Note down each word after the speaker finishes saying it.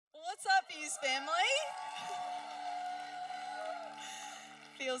Fuse family.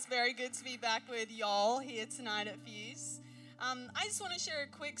 Feels very good to be back with y'all here tonight at Fuse. I just want to share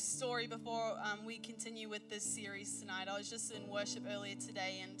a quick story before we continue with this series tonight. I was just in worship earlier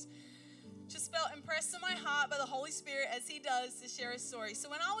today and just felt impressed in my heart by the Holy Spirit, as He does, to share a story. So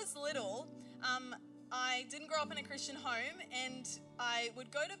when I was little, I didn't grow up in a Christian home, and I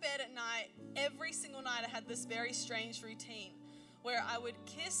would go to bed at night. Every single night I had this very strange routine where I would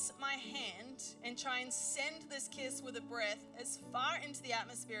kiss my hand and try and send this kiss with a breath as far into the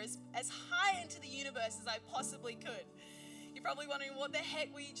atmosphere, as high into the universe as I possibly could. You're probably wondering, what the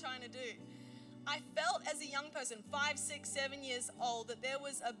heck were you trying to do? I felt as a young person, 5, 6, 7 years old, that there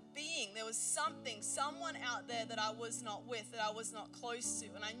was a being, there was something, someone out there that I was not with, that I was not close to.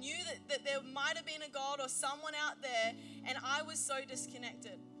 And I knew that there might have been a God or someone out there, and I was so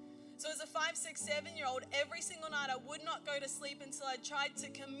disconnected. So as a 5, 6, 7-year-old, every single night I would not go to sleep until I tried to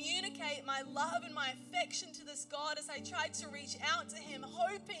communicate my love and my affection to this God, as I tried to reach out to Him,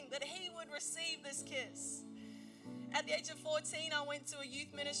 hoping that He would receive this kiss. At the age of 14, I went to a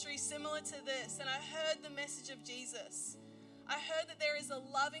youth ministry similar to this, and I heard the message of Jesus. I heard that there is a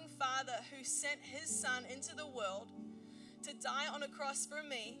loving Father who sent His Son into the world to die on a cross for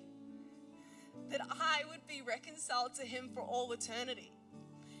me, that I would be reconciled to Him for all eternity.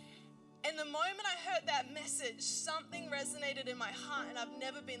 And the moment I heard that message, something resonated in my heart, and I've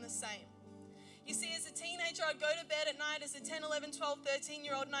never been the same. You see, as a teenager, I'd go to bed at night as a 10, 11, 12,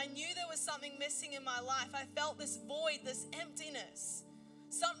 13-year-old, and I knew there was something missing in my life. I felt this void, this emptiness.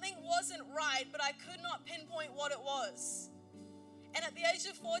 Something wasn't right, but I could not pinpoint what it was. And at the age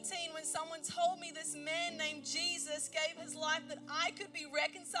of 14, when someone told me this man named Jesus gave his life, that I could be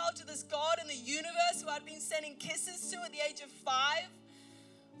reconciled to this God in the universe who I'd been sending kisses to at the age of 5,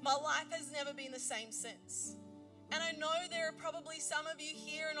 my life has never been the same since. And I know there are probably some of you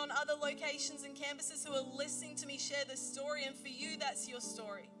here and on other locations and campuses who are listening to me share this story, and for you, that's your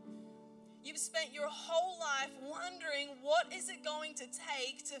story. You've spent your whole life wondering, what is it going to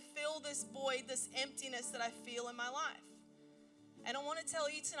take to fill this void, this emptiness that I feel in my life? And I want to tell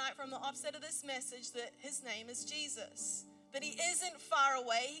you tonight from the offset of this message that His name is Jesus. That He isn't far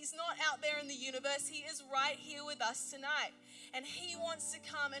away. He's not out there in the universe. He is right here with us tonight. And He wants to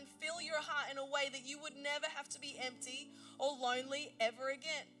come and fill your heart in a way that you would never have to be empty or lonely ever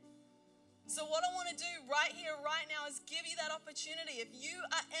again. So what I want to do right here, right now, is give you that opportunity. If you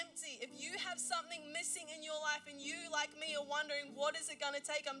are empty, if you have something missing in your life and you, like me, are wondering, what is it going to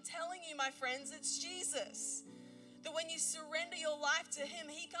take? I'm telling you, my friends, it's Jesus. That when you surrender your life to Him,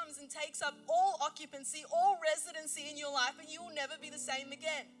 He comes and takes up all occupancy, all residency in your life, and you will never be the same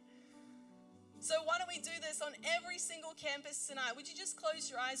again. So why don't we do this on every single campus tonight? Would you just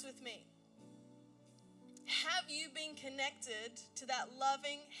close your eyes with me? Have you been connected to that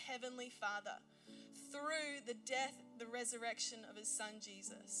loving Heavenly Father through the death, the resurrection of His Son,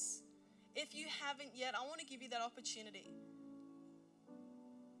 Jesus? If you haven't yet, I want to give you that opportunity.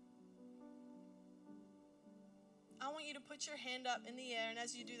 I want you to put your hand up in the air, and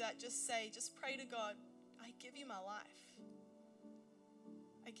as you do that, just pray to God, I give you my life.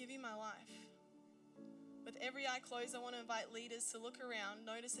 I give you my life. With every eye closed, I want to invite leaders to look around,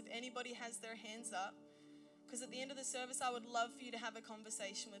 notice if anybody has their hands up, because at the end of the service, I would love for you to have a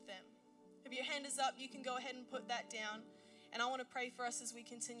conversation with them. If your hand is up, you can go ahead and put that down, and I want to pray for us as we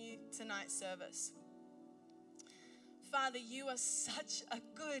continue tonight's service. Father, you are such a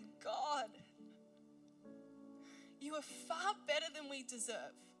good God. You are far better than we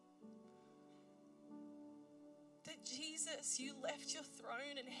deserve. That Jesus, you left your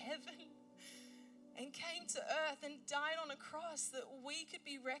throne in heaven and came to earth and died on a cross that we could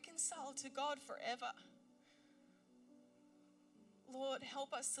be reconciled to God forever. Lord,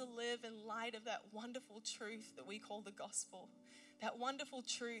 help us to live in light of that wonderful truth that we call the gospel, that wonderful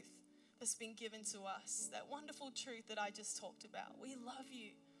truth that's been given to us, that wonderful truth that I just talked about. We love you.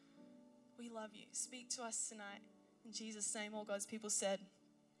 We love you. Speak to us tonight. In Jesus' name, all God's people said,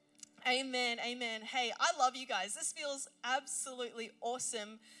 amen, amen. Hey, I love you guys. This feels absolutely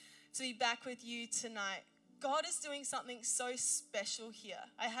awesome to be back with you tonight. God is doing something so special here.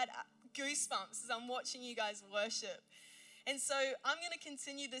 I had goosebumps as I'm watching you guys worship. And so I'm going to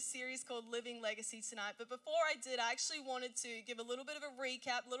continue this series called Living Legacy tonight. But before I did, I actually wanted to give a little bit of a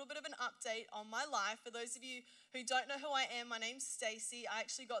recap, a little bit of an update on my life. For those of you who don't know who I am, my name's Stacey. I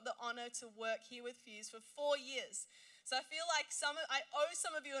actually got the honor to work here with Fuse for 4 years. So I feel like I owe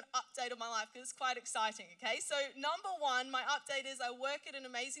some of you an update of my life because it's quite exciting, okay? So number one, my update is I work at an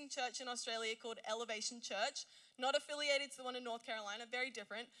amazing church in Australia called Elevation Church. Not affiliated to the one in North Carolina, very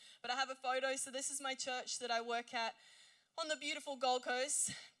different. But I have a photo, so this is my church that I work at. on the beautiful Gold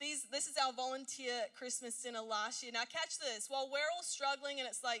Coast. This is our volunteer Christmas dinner last year. Now catch this, while we're all struggling and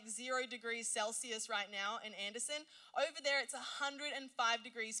it's like 0 degrees Celsius right now in Anderson, over there it's 105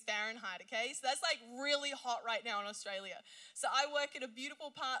 degrees Fahrenheit, okay? So that's like really hot right now in Australia. So I work at a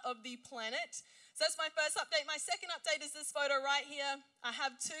beautiful part of the planet. So that's my first update. My second update is this photo right here. I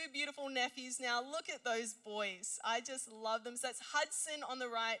have 2 beautiful nephews now. Look at those boys. I just love them. So that's Hudson on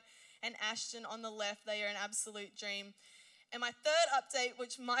the right and Ashton on the left. They are an absolute dream. And my third update,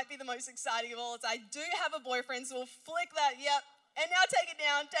 which might be the most exciting of all, is I do have a boyfriend, so we'll flick that, yep. And now take it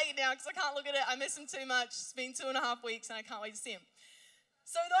down, because I can't look at it. I miss him too much. It's been 2.5 weeks, and I can't wait to see him.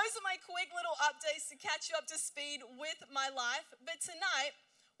 So those are my quick little updates to catch you up to speed with my life. But tonight,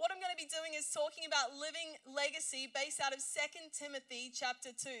 what I'm going to be doing is talking about living legacy based out of 2 Timothy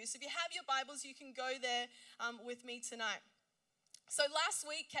chapter 2. So if you have your Bibles, you can go there with me tonight. So last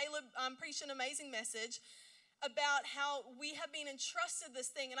week, Caleb preached an amazing message about how we have been entrusted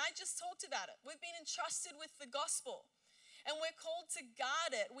this thing, and I just talked about it. We've been entrusted with the gospel, and we're called to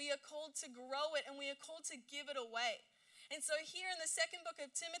guard it. We are called to grow it, and we are called to give it away. And so here in the second book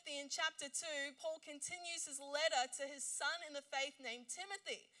of Timothy in chapter 2, Paul continues his letter to his son in the faith named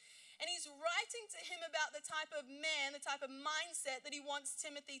Timothy. And he's writing to him about the type of man, the type of mindset that he wants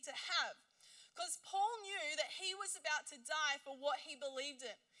Timothy to have. Because Paul knew that he was about to die for what he believed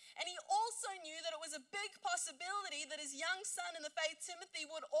in. And he also knew that it was a big possibility that his young son in the faith, Timothy,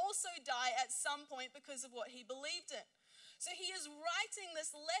 would also die at some point because of what he believed in. So he is writing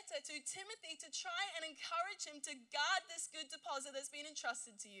this letter to Timothy to try and encourage him to guard this good deposit that's been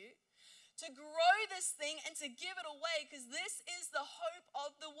entrusted to you, to grow this thing and to give it away, because this is the hope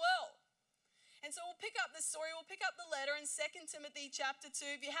of the world. And so we'll pick up the story, we'll pick up the letter in 2 Timothy chapter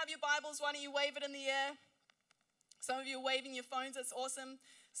 2. If you have your Bibles, why don't you wave it in the air? Some of you are waving your phones, that's awesome.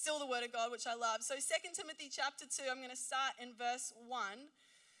 Still the word of God, which I love. So 2 Timothy chapter 2, I'm going to start in verse 1.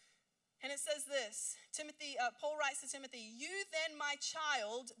 And it says this, Paul writes to Timothy, "You then, my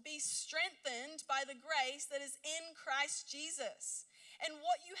child, be strengthened by the grace that is in Christ Jesus. And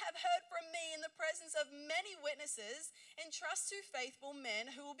what you have heard from me in the presence of many witnesses, entrust to faithful men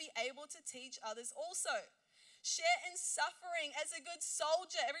who will be able to teach others also. Share in suffering as a good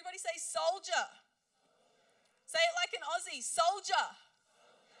soldier." Everybody say soldier. Say it like an Aussie, soldier.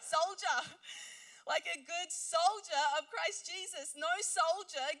 Soldier. Like a good soldier of Christ Jesus. No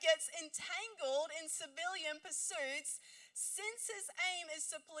soldier gets entangled in civilian pursuits, since his aim is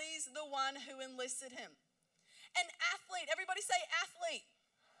to please the one who enlisted him. An athlete, everybody say athlete.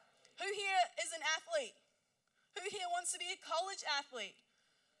 Who here is an athlete? Who here wants to be a college athlete?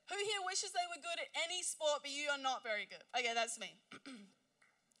 Who here wishes they were good at any sport, but you are not very good? Okay, that's me.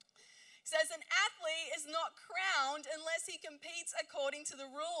 It says an athlete is not crowned unless he competes according to the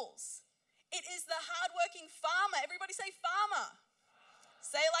rules. It is the hardworking farmer. Everybody say farmer.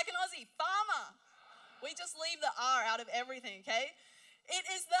 Say it like an Aussie, farmer. We just leave the R out of everything, okay? It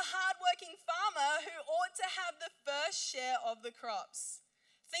is the hardworking farmer who ought to have the first share of the crops.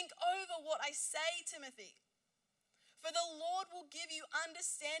 Think over what I say, Timothy. For the Lord will give you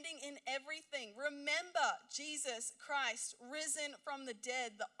understanding in everything. Remember Jesus Christ, risen from the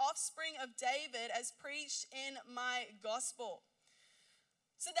dead, the offspring of David, as preached in my gospel.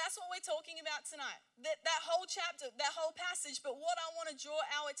 So that's what we're talking about tonight. That whole chapter, that whole passage. But what I want to draw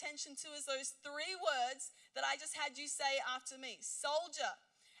our attention to is those 3 words that I just had you say after me. Soldier,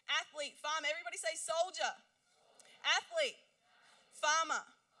 athlete, farmer. Everybody say soldier, athlete, farmer.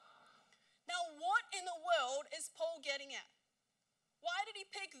 Now, what in the world is Paul getting at? Why did he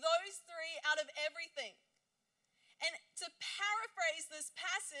pick those 3 out of everything? And to paraphrase this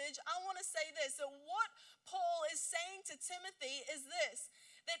passage, I want to say this, that what Paul is saying to Timothy is this,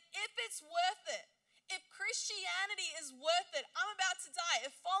 that if it's worth it, if Christianity is worth it, I'm about to die.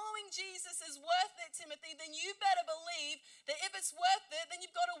 If following Jesus is worth it, Timothy, then you better believe that if it's worth it, then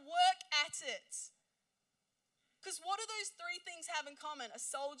you've got to work at it. Because what do those 3 things have in common? A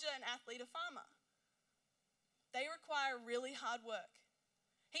soldier, an athlete, a farmer. They require really hard work.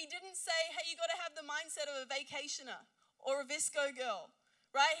 He didn't say, hey, you got to have the mindset of a vacationer or a Visco girl,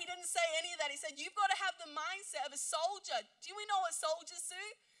 right? He didn't say any of that. He said, you've got to have the mindset of a soldier. Do we know what soldiers do?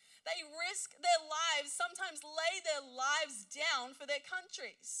 They risk their lives, sometimes lay their lives down for their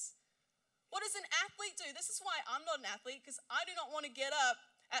countries. What does an athlete do? This is why I'm not an athlete, because I do not want to get up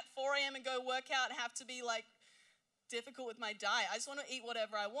at 4 a.m. and go work out and have to be like difficult with my diet. I just want to eat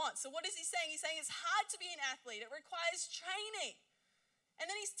whatever I want. So what is he saying? He's saying it's hard to be an athlete. It requires training. And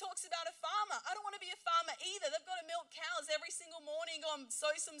then he talks about a farmer. I don't want to be a farmer either. They've got to milk cows every single morning, go and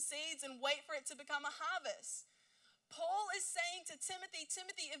sow some seeds and wait for it to become a harvest. Paul is saying to Timothy,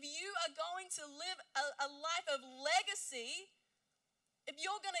 Timothy, if you are going to live a life of legacy, if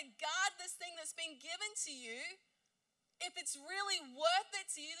you're going to guard this thing that's been given to you, if it's really worth it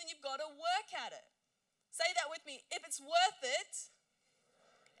to you, then you've got to work at it. Say that with me. If it's worth it,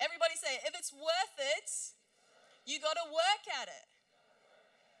 everybody say it. If it's worth it, you got to work at it.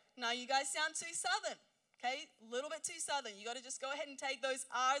 Now, you guys sound too southern, okay? A little bit too southern. You got to just go ahead and take those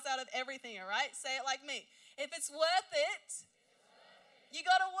R's out of everything, all right? Say it like me. If it's worth it, you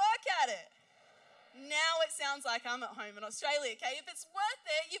got to work at it. Now it sounds like I'm at home in Australia, okay? If it's worth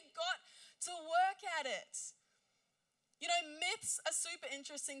it, you've got to work at it. You know, myths are super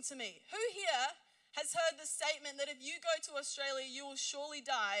interesting to me. Who here has heard the statement that if you go to Australia, you will surely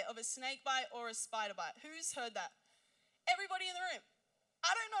die of a snake bite or a spider bite? Who's heard that? Everybody in the room.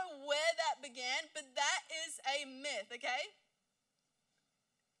 I don't know where that began, but that is a myth, okay?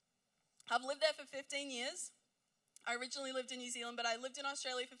 I've lived there for 15 years. I originally lived in New Zealand, but I lived in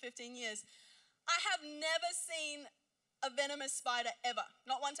Australia for 15 years. I have never seen a venomous spider ever,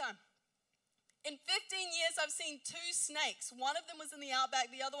 not one time. In 15 years, I've seen 2 snakes. One of them was in the outback,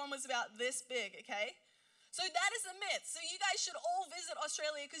 the other one was about this big, okay? So that is a myth. So you guys should all visit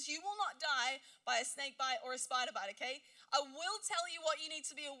Australia because you will not die by a snake bite or a spider bite, okay? I will tell you what you need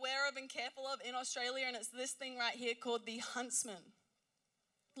to be aware of and careful of in Australia, and it's this thing right here called the huntsman.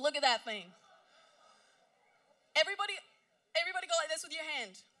 Look at that thing. Everybody go like this with your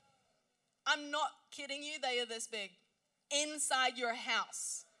hand. I'm not kidding you, they are this big. Inside your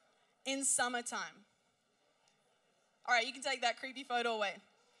house in summertime. All right, you can take that creepy photo away.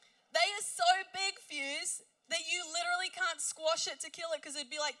 They are so big, Fuse, that you literally can't squash it to kill it because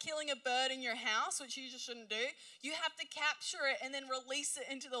it'd be like killing a bird in your house, which you just shouldn't do. You have to capture it and then release it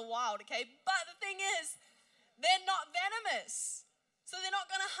into the wild, okay? But the thing is, they're not venomous. So they're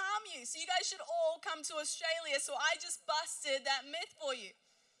not going to harm you. So you guys should all come to Australia. So I just busted that myth for you.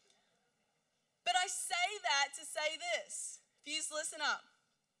 But I say that to say this. Fuse, listen up.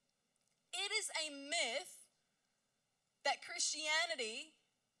 It is a myth that Christianity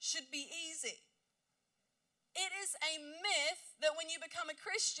should be easy. It is a myth that when you become a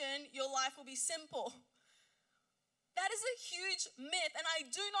Christian, your life will be simple. That is a huge myth, and I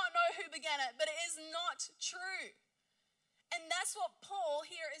do not know who began it, but it is not true. And that's what Paul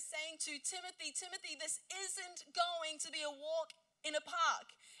here is saying to Timothy. Timothy, this isn't going to be a walk in a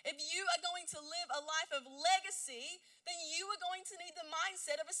park. If you are going to live a life of legacy, then you are going to need the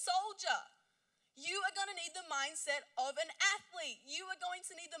mindset of a soldier. You are going to need the mindset of an athlete. You are going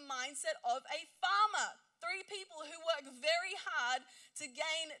to need the mindset of a farmer. 3 people who work very hard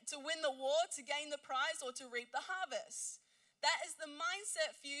to win the war, to gain the prize, or to reap the harvest. That is the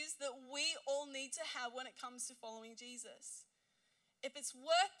mindset, Fuse, that we all need to have when it comes to following Jesus. If it's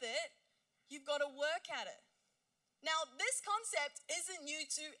worth it, you've got to work at it. Now, this concept isn't new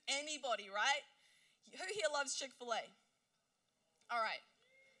to anybody, right? Who here loves Chick-fil-A? All right.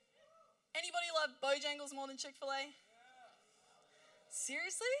 Anybody love Bojangles more than Chick-fil-A?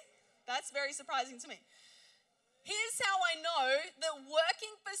 Seriously? That's very surprising to me. Here's how I know that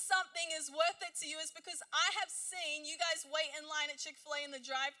working for something is worth it to you is because I have seen you guys wait in line at Chick-fil-A in the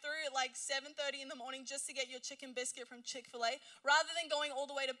drive-thru at like 7:30 in the morning just to get your chicken biscuit from Chick-fil-A rather than going all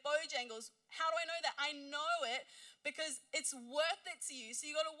the way to Bojangles. How do I know that? I know it because it's worth it to you, so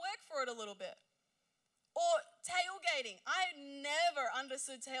you got to work for it a little bit. Or tailgating. I never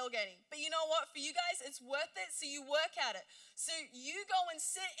understood tailgating. But you know what? For you guys, it's worth it, so you work at it. So you go and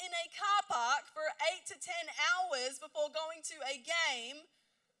sit in a car park for 8 to 10 hours before going to a game.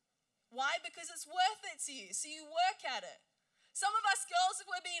 Why? Because it's worth it to you, so you work at it. Some of us girls, if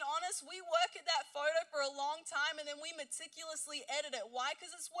we're being honest, we work at that photo for a long time and then we meticulously edit it. Why?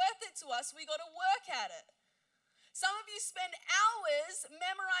 Because it's worth it to us. We got to work at it. Some of you spend hours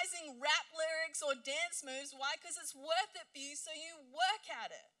memorizing rap lyrics or dance moves. Why? Because it's worth it for you, so you work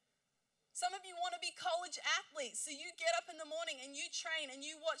at it. Some of you want to be college athletes, so you get up in the morning and you train and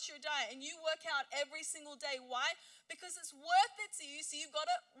you watch your diet and you work out every single day. Why? Because it's worth it to you, so you've got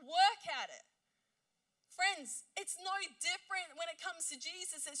to work at it. Friends, it's no different when it comes to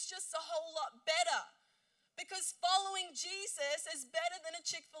Jesus. It's just a whole lot better. Because following Jesus is better than a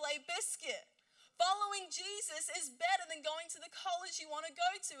Chick-fil-A biscuit. Following Jesus is better than going to the college you want to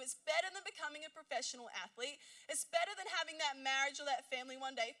go to. It's better than becoming a professional athlete. It's better than having that marriage or that family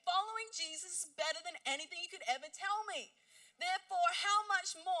one day. Following Jesus is better than anything you could ever tell me. Therefore, how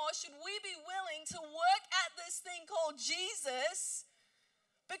much more should we be willing to work at this thing called Jesus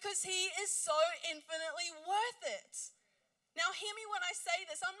because he is so infinitely worth it? Now, hear me when I say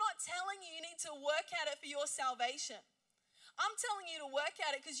this. I'm not telling you you need to work at it for your salvation. I'm telling you to work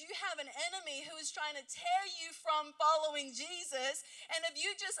at it because you have an enemy who is trying to tear you from following Jesus. And if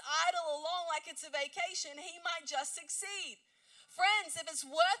you just idle along like it's a vacation, he might just succeed. Friends, if it's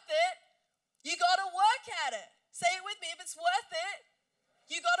worth it, you got to work at it. Say it with me. If it's worth it,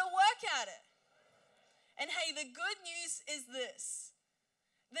 you got to work at it. And hey, the good news is this,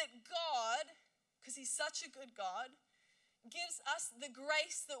 that God, because he's such a good God, gives us the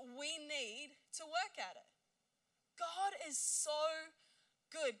grace that we need to work at it. God is so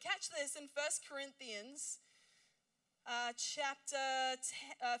good. Catch this in 1 Corinthians chapter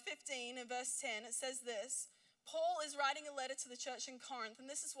 15 and verse 10. It says this. Paul is writing a letter to the church in Corinth, and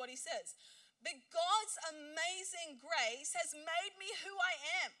this is what he says. But God's amazing grace has made me who I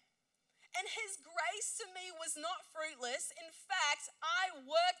am. And his grace to me was not fruitless. In fact, I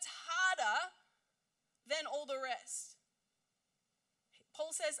worked harder than all the rest.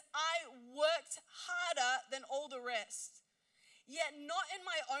 Paul says, I worked harder than all the rest. Yet not in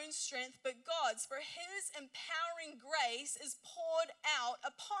my own strength, but God's. For his empowering grace is poured out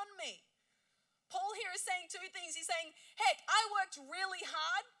upon me. Paul here is saying two things. He's saying, heck, I worked really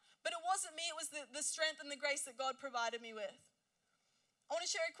hard, but it wasn't me. It was the strength and the grace that God provided me with. I want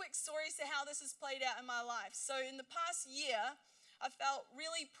to share a quick story as to how this has played out in my life. So in the past year, I felt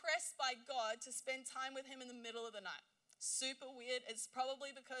really pressed by God to spend time with him in the middle of the night. Super weird. It's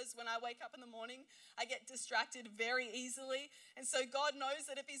probably because when I wake up in the morning, I get distracted very easily. And so God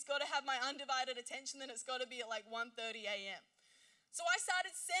knows that if he's got to have my undivided attention, then it's got to be at like 1:30 a.m. So I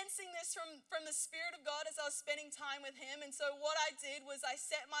started sensing this from the Spirit of God as I was spending time with him. And so what I did was I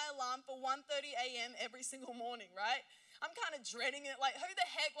set my alarm for 1:30 a.m. every single morning, right? I'm kind of dreading it. Like, who the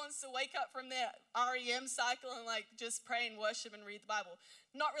heck wants to wake up from their REM cycle and like just pray and worship and read the Bible?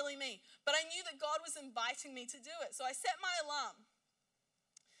 Not really me. But I knew that God was inviting me to do it. So I set my alarm.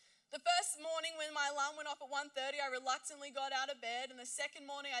 The first morning when my alarm went off at 1:30, I reluctantly got out of bed. And the second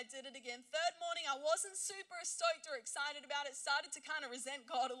morning, I did it again. Third morning, I wasn't super stoked or excited about it. Started to kind of resent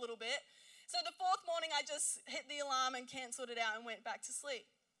God a little bit. So the fourth morning, I just hit the alarm and canceled it out and went back to sleep.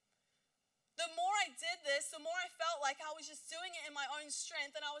 The more I did this, the more I felt like I was just doing it in my own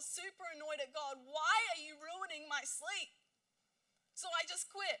strength. And I was super annoyed at God. Why are you ruining my sleep? So I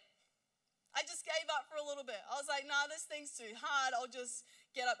just quit. I just gave up for a little bit. I was like, nah, this thing's too hard. I'll just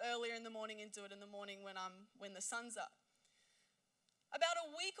get up earlier in the morning and do it in the morning when the sun's up. About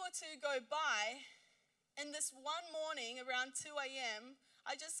a week or two go by, and this one morning around 2 a.m.,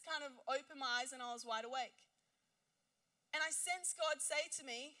 I just kind of opened my eyes and I was wide awake. And I sensed God say to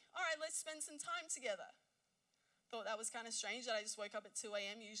me, all right, let's spend some time together. Thought that was kind of strange that I just woke up at 2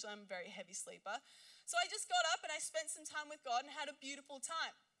 a.m. Usually I'm a very heavy sleeper. So I just got up and I spent some time with God and had a beautiful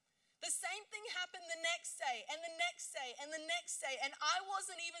time. The same thing happened the next day and the next day and the next day. And I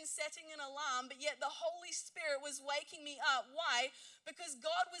wasn't even setting an alarm, but yet the Holy Spirit was waking me up. Why? Because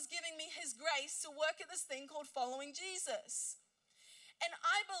God was giving me his grace to work at this thing called following Jesus. And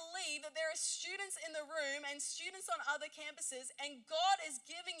I believe that there are students in the room and students on other campuses, and God is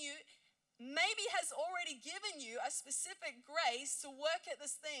giving you, maybe has already given you a specific grace to work at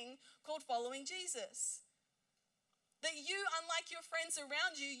this thing called following Jesus. That you, unlike your friends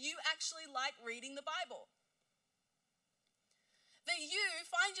around you, you actually like reading the Bible. That you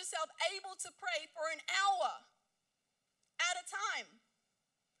find yourself able to pray for an hour at a time.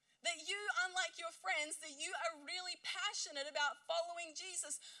 That you, unlike your friends, that you are really passionate about following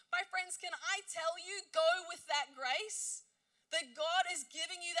Jesus. My friends, can I tell you, go with that grace? That God is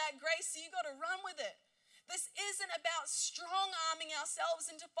giving you that grace, so you got to run with it. This isn't about strong-arming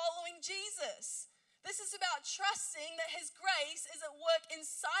ourselves into following Jesus. This is about trusting that his grace is at work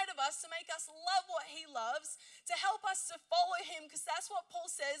inside of us to make us love what he loves, to help us to follow him, because that's what Paul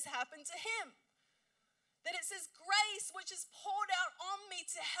says happened to him. That it says grace which is poured out on me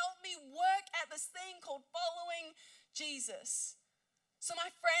to help me work at this thing called following Jesus. So my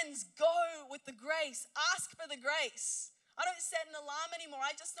friends, go with the grace. Ask for the grace. I don't set an alarm anymore.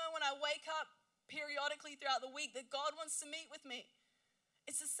 I just know when I wake up periodically throughout the week that God wants to meet with me.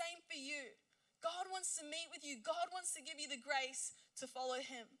 It's the same for you. God wants to meet with you. God wants to give you the grace to follow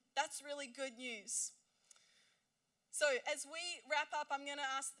him. That's really good news. So as we wrap up, I'm going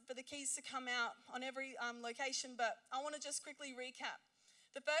to ask for the keys to come out on every location, but I want to just quickly recap.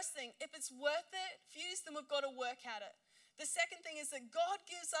 The first thing, if it's worth it, Fuse, then we've got to work at it. The second thing is that God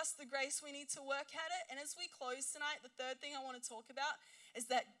gives us the grace we need to work at it. And as we close tonight, the third thing I want to talk about is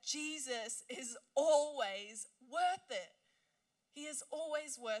that Jesus is always worth it. He is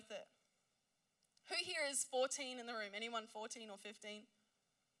always worth it. Who here is 14 in the room? Anyone 14 or 15?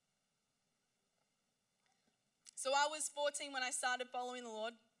 So I was 14 when I started following the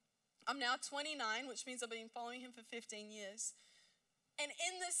Lord. I'm now 29, which means I've been following him for 15 years. And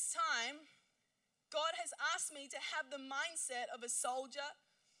in this time, God has asked me to have the mindset of a soldier,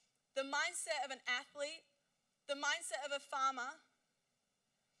 the mindset of an athlete, the mindset of a farmer.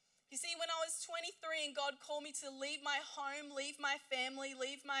 You see, when I was 23 and God called me to leave my home, leave my family,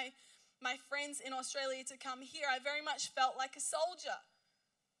 leave my friends in Australia to come here, I very much felt like a soldier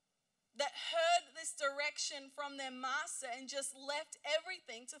that heard this direction from their master and just left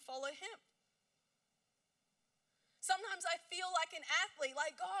everything to follow him. Sometimes I feel like an athlete,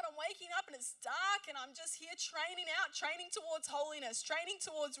 like, God, I'm waking up and it's dark and I'm just here training towards holiness, training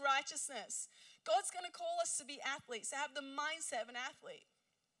towards righteousness. God's going to call us to be athletes, to have the mindset of an athlete.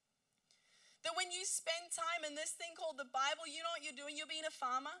 That when you spend time in this thing called the Bible, you know what you're doing? You're being a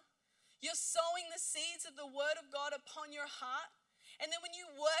farmer. You're sowing the seeds of the Word of God upon your heart. And then when you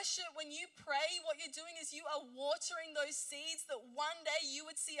worship, when you pray, what you're doing is you are watering those seeds that one day you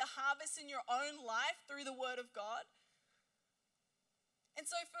would see a harvest in your own life through the Word of God. And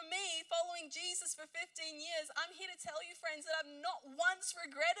so for me, following Jesus for 15 years, I'm here to tell you, friends, that I've not once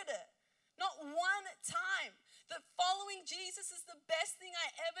regretted it. Not one time. That following Jesus is the best thing I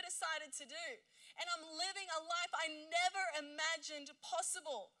ever decided to do. And I'm living a life I never imagined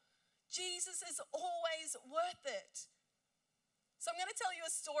possible. Jesus is always worth it. So I'm going to tell you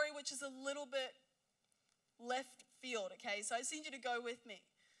a story which is a little bit left field, okay? So I just need you to go with me.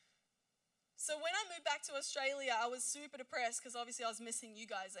 So when I moved back to Australia, I was super depressed because obviously I was missing you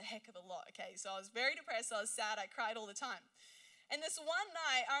guys a heck of a lot, okay? So I was very depressed, I was sad, I cried all the time. And this one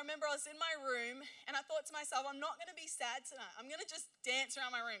night, I remember I was in my room and I thought to myself, I'm not going to be sad tonight. I'm going to just dance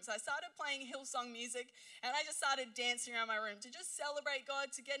around my room. So I started playing Hillsong music and I just started dancing around my room to just celebrate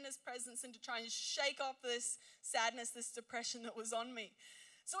God, to get in His presence and to try and shake off this sadness, this depression that was on me.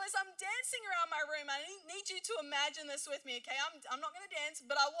 So as I'm dancing around my room, I need you to imagine this with me, okay? I'm not going to dance,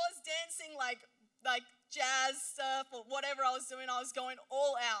 but I was dancing like jazz stuff or whatever I was doing. I was going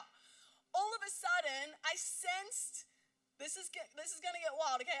all out. All of a sudden, I sensed... This is going to get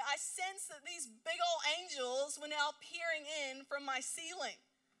wild, okay? I sensed that these big old angels were now peering in from my ceiling.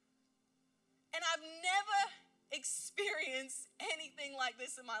 And I've never experienced anything like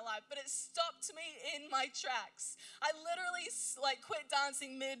this in my life, but it stopped me in my tracks. I literally quit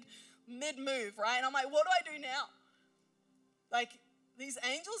dancing mid-move, right? And I'm like, what do I do now? Like, these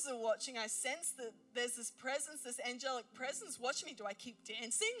angels are watching. I sense that there's this presence, this angelic presence watching me. Do I keep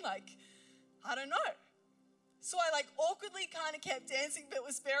dancing? I don't know. So I awkwardly kind of kept dancing, but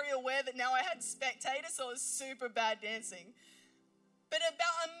was very aware that now I had spectators, so it was super bad dancing. But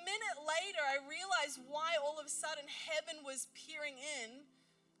about a minute later, I realized why all of a sudden heaven was peering in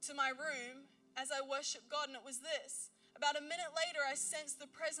to my room as I worshiped God, and it was this. About a minute later, I sensed the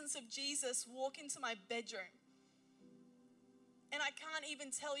presence of Jesus walk into my bedroom. And I can't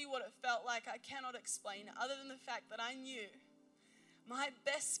even tell you what it felt like. I cannot explain it, other than the fact that I knew my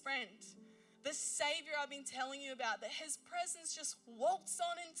best friend, the Savior I've been telling you about, that His presence just waltzed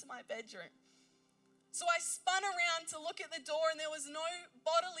on into my bedroom. So I spun around to look at the door and there was no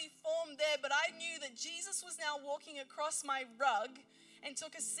bodily form there, but I knew that Jesus was now walking across my rug and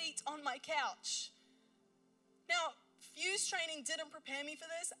took a seat on my couch. Now, Fuse training didn't prepare me for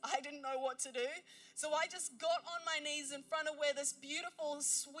this. I didn't know what to do. So I just got on my knees in front of where this beautiful,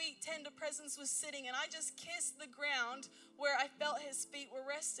 sweet, tender presence was sitting, and I just kissed the ground where I felt His feet were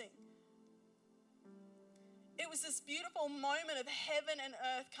resting. It was this beautiful moment of heaven and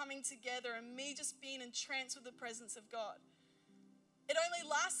earth coming together and me just being entranced with the presence of God. It only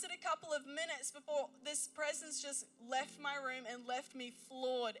lasted a couple of minutes before this presence just left my room and left me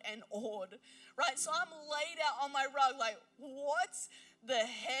floored and awed, right? So I'm laid out on my rug like, what the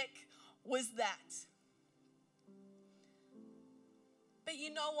heck was that? But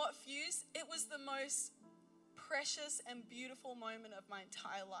you know what, Fuse? It was the most precious and beautiful moment of my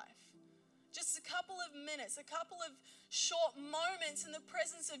entire life. Just a couple of minutes, a couple of short moments in the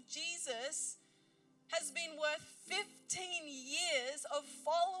presence of Jesus has been worth 15 years of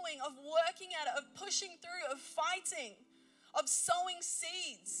following, of working at it, of pushing through, of fighting, of sowing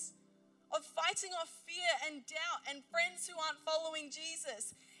seeds, of fighting off fear and doubt and friends who aren't following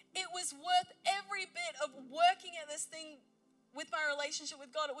Jesus. It was worth every bit of working at this thing with my relationship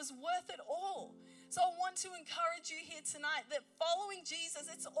with God. It was worth it all. So I want to encourage you here tonight that following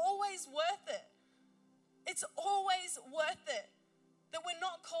Jesus, it's always worth it. It's always worth it. That we're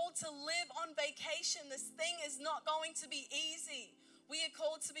not called to live on vacation. This thing is not going to be easy. We are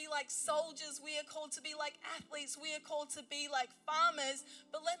called to be like soldiers. We are called to be like athletes. We are called to be like farmers.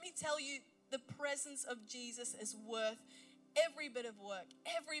 But let me tell you, the presence of Jesus is worth every bit of work,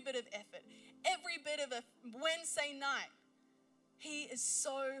 every bit of effort, every bit of a Wednesday night. He is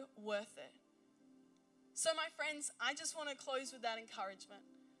so worth it. So my friends, I just want to close with that encouragement.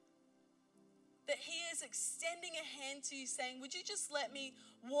 That he is extending a hand to you saying, would you just let me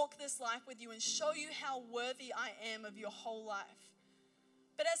walk this life with you and show you how worthy I am of your whole life?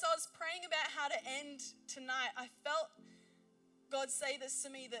 But as I was praying about how to end tonight, I felt God say this to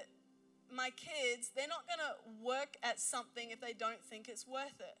me, that my kids, they're not going to work at something if they don't think it's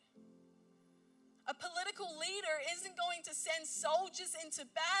worth it. A political leader isn't going to send soldiers into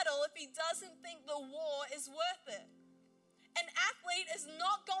battle if he doesn't think the war is worth it. An athlete is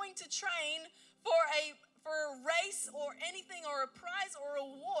not going to train for a race or anything or a prize or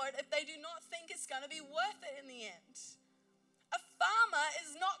award if they do not think it's going to be worth it in the end. A farmer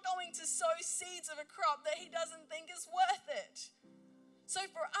is not going to sow seeds of a crop that he doesn't think is worth it. So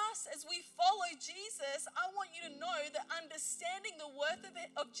for us, as we follow Jesus, I want you to know that understanding the worth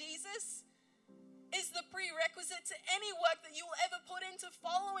of Jesus is the prerequisite to any work that you will ever put into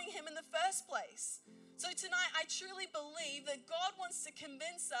following him in the first place. So tonight, I truly believe that God wants to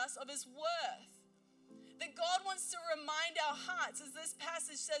convince us of his worth. That God wants to remind our hearts, as this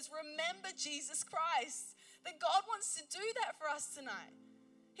passage says, remember Jesus Christ. That God wants to do that for us tonight.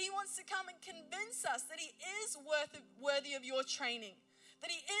 He wants to come and convince us that he is worthy of your training.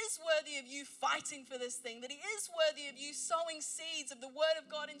 That he is worthy of you fighting for this thing. That he is worthy of you sowing seeds of the word of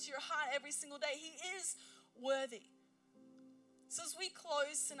God into your heart every single day. He is worthy. So as we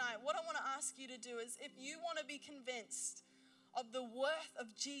close tonight, what I want to ask you to do is, if you want to be convinced of the worth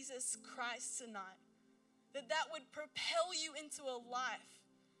of Jesus Christ tonight, that would propel you into a life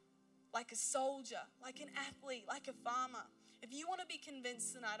like a soldier, like an athlete, like a farmer. If you want to be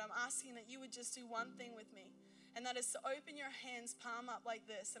convinced tonight, I'm asking that you would just do one thing with me. And that is to open your hands, palm up like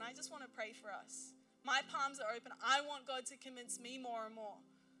this. And I just want to pray for us. My palms are open. I want God to convince me more and more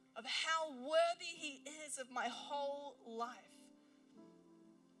of how worthy he is of my whole life.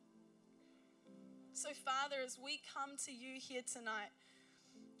 So Father, as we come to you here tonight,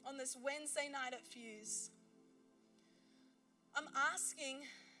 on this Wednesday night at Fuse, I'm asking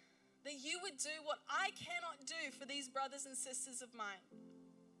that you would do what I cannot do for these brothers and sisters of mine.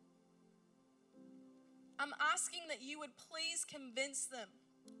 I'm asking that you would please convince them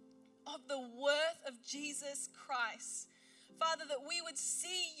of the worth of Jesus Christ. Father, that we would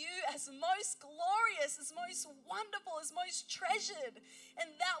see you as most glorious, as most wonderful, as most treasured. And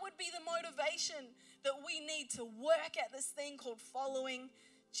that would be the motivation that we need to work at this thing called following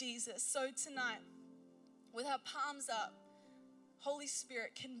Jesus. So tonight, with our palms up, Holy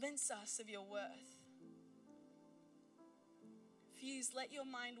Spirit, convince us of your worth. Fuse, let your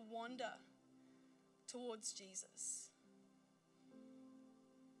mind wander towards Jesus.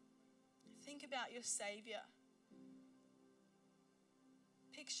 Think about your Savior.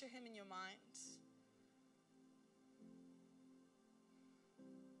 Picture him in your mind.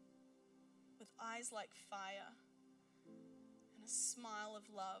 With eyes like fire and a smile of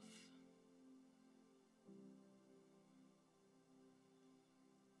love.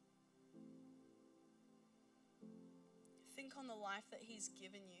 Think on the life that he's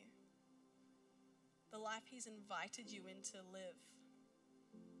given you. The life he's invited you in to live.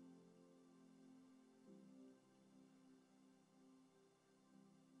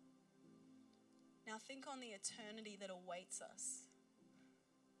 Now think on the eternity that awaits us.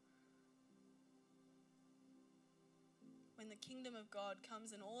 When the kingdom of God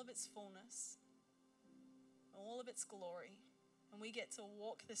comes in all of its fullness, all of its glory, and we get to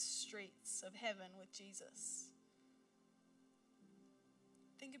walk the streets of heaven with Jesus.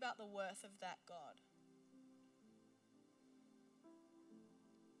 Think about the worth of that God.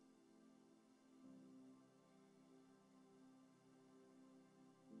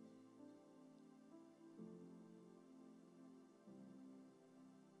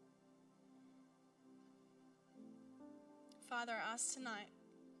 Father, I ask tonight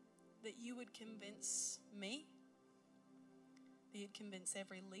that you would convince me, that you'd convince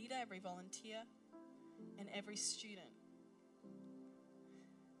every leader, every volunteer, and every student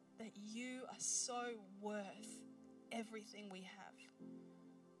that you are so worth everything we have.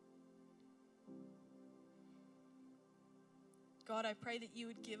 God, I pray that you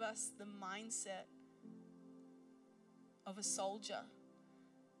would give us the mindset of a soldier,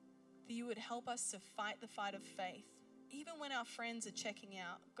 that you would help us to fight the fight of faith. Even when our friends are checking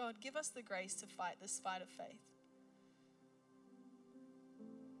out, God, give us the grace to fight this fight of faith.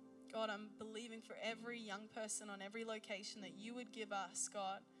 God, I'm believing for every young person on every location that you would give us,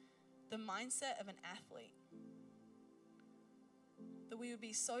 God, the mindset of an athlete. That we would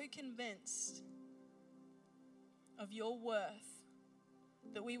be so convinced of your worth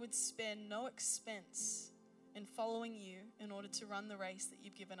that we would spare no expense in following you in order to run the race that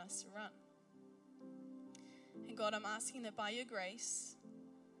you've given us to run. And God, I'm asking that by your grace,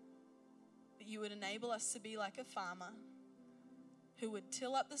 that you would enable us to be like a farmer who would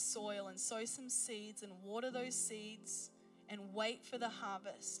till up the soil and sow some seeds and water those seeds and wait for the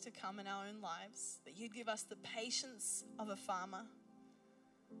harvest to come in our own lives. That you'd give us the patience of a farmer.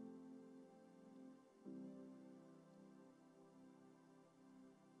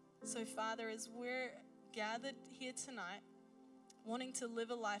 So, Father, as we're gathered here tonight, wanting to live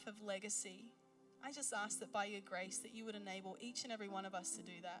a life of legacy, I just ask that by your grace that you would enable each and every one of us to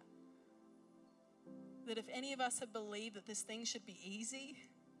do that. That if any of us have believed that this thing should be easy,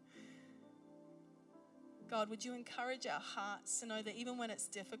 God, would you encourage our hearts to know that even when it's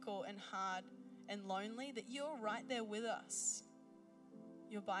difficult and hard and lonely, that you're right there with us.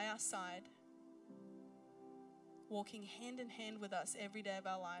 You're by our side, walking hand in hand with us every day of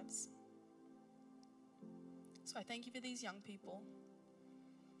our lives. So I thank you for these young people.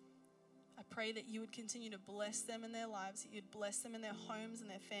 I pray that you would continue to bless them in their lives, that you'd bless them in their homes and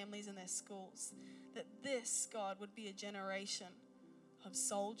their families and their schools. That this, God, would be a generation of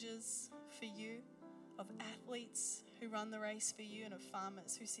soldiers for you, of athletes who run the race for you, and of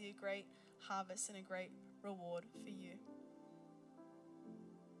farmers who see a great harvest and a great reward for you.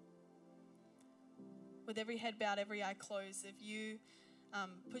 With every head bowed, every eye closed, if you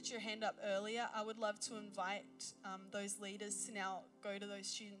put your hand up earlier, I would love to invite those leaders to now go to those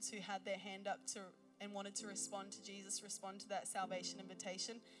students who had their hand up and wanted to respond to Jesus, respond to that salvation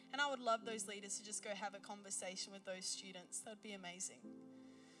invitation. And I would love those leaders to just go have a conversation with those students. That would be amazing.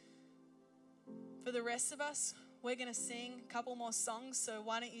 For the rest of us, we're going to sing a couple more songs. So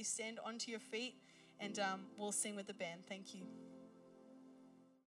why don't you stand onto your feet and we'll sing with the band. Thank you.